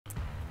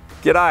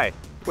G'day,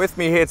 with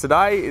me here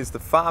today is the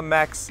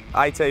FarmMax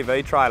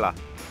ATV trailer.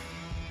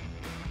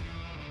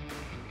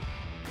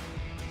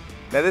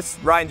 Now this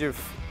range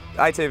of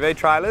ATV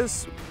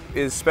trailers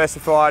is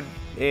specified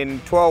in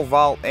 12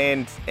 volt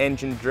and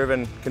engine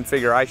driven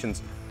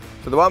configurations.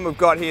 So the one we've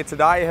got here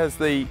today has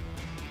the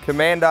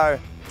Commando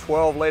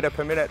 12 litre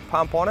per minute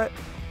pump on it.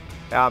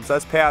 So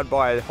that's powered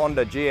by a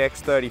Honda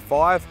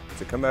GX35.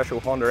 It's a commercial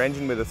Honda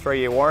engine with a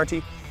 3-year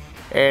warranty.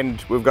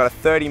 And we've got a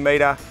 30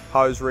 metre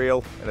hose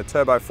reel and a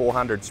Turbo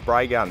 400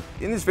 spray gun.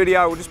 In this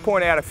video we'll just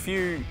point out a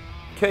few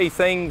key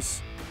things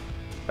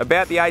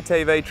about the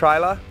ATV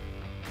trailer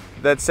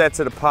that sets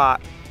it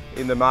apart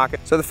in the market.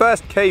 So the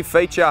first key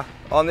feature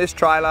on this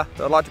trailer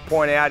that I'd like to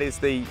point out is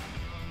the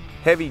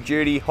heavy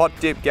duty hot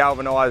dip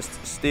galvanised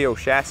steel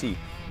chassis.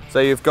 So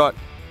you've got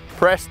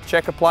pressed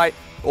checker plate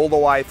all the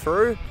way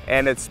through,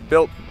 and it's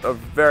built of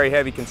very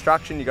heavy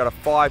construction. You've got a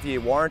 5-year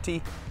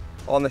warranty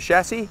on the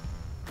chassis,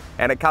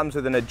 and it comes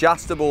with an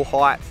adjustable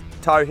height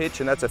tow hitch,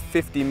 and that's a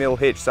 50mm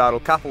hitch, so it'll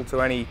couple to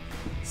any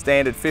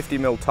standard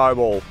 50mm tow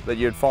ball that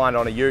you'd find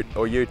on a ute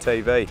or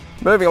UTV.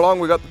 Moving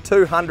along, we've got the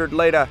 200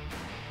 litre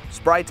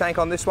spray tank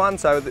on this one.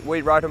 So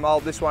we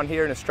rotomold this one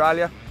here in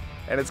Australia,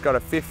 and it's got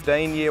a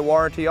 15-year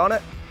warranty on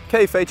it.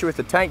 Key feature with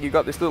the tank, you've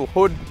got this little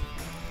hood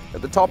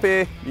at the top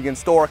here. You can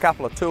store a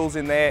couple of tools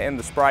in there and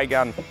the spray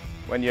gun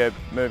when you're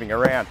moving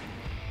around.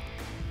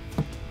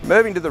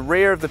 Moving to the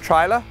rear of the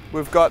trailer,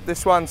 we've got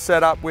this one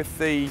set up with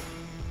the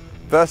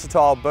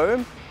versatile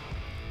boom.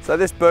 So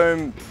this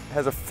boom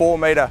has a 4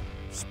 metre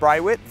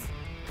spray width,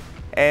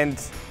 and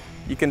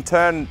you can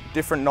turn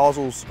different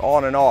nozzles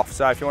on and off.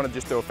 So if you want to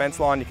just do a fence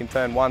line, you can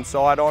turn one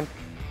side on.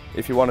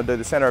 If you want to do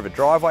the centre of a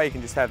driveway, you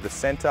can just have the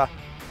centre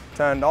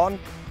turned on.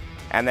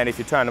 And then if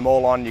you turn them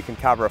all on, you can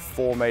cover a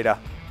 4 metre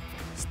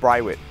spray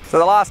width. So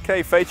the last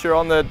key feature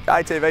on the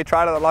ATV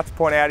trailer that I'd like to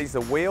point out is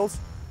the wheels.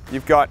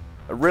 You've got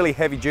a really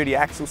heavy duty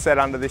axle set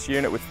under this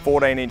unit with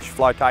 14-inch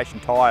flotation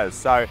tyres.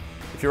 So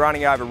if you're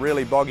running over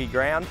really boggy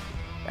ground,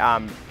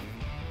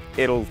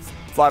 it'll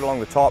float along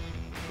the top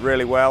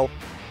really well,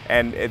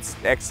 and it's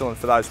excellent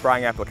for those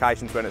spraying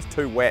applications when it's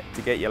too wet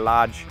to get your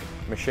large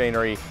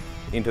machinery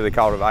into the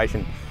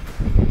cultivation.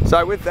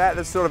 So with that,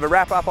 that's sort of a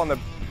wrap up on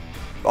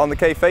the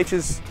key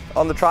features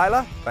on the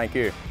trailer. Thank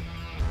you.